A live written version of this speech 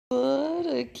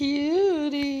What a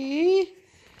cutie.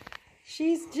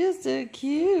 She's just a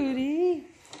cutie.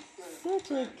 Such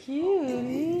a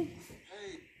cutie.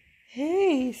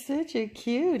 Hey, such a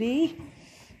cutie.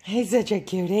 Hey, such a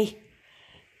cutie.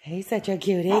 Hey, such a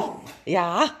cutie.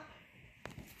 Yeah?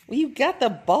 Well, you got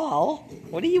the ball.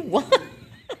 What do you want?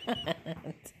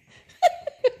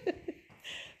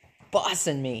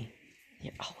 Bossing me.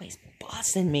 You're always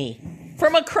bossing me.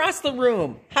 From across the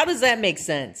room. How does that make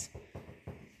sense?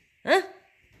 Huh?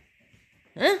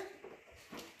 Huh?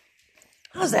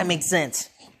 How does that make sense?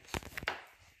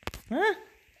 Huh?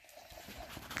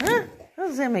 Huh? How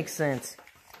does that make sense?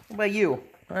 What about you?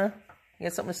 Huh? You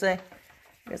got something to say?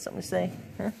 You got something to say?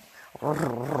 Huh?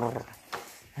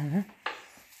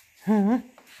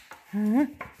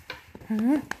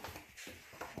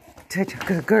 Such a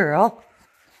good girl.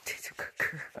 Such a good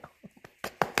girl.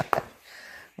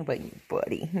 What about you,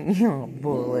 buddy? Oh,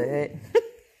 bullet.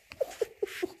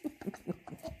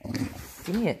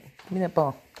 Give me it. Give me that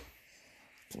ball.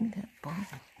 Give me that ball.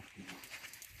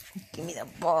 Give me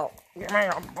that ball. Give me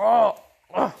that ball.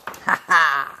 Oh, ha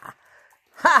ha.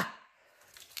 Ha!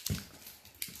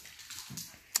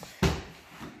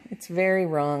 It's very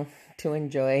wrong to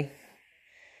enjoy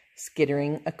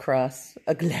skittering across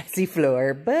a glassy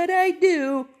floor, but I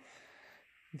do.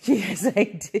 Yes,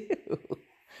 I do.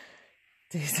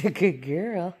 She's a good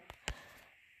girl.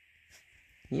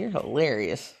 You're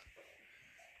hilarious.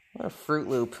 What a Fruit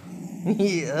Loop.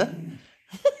 Yeah.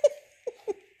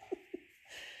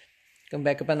 Going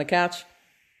back up on the couch.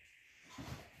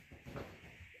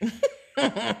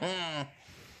 That's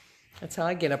how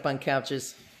I get up on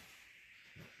couches.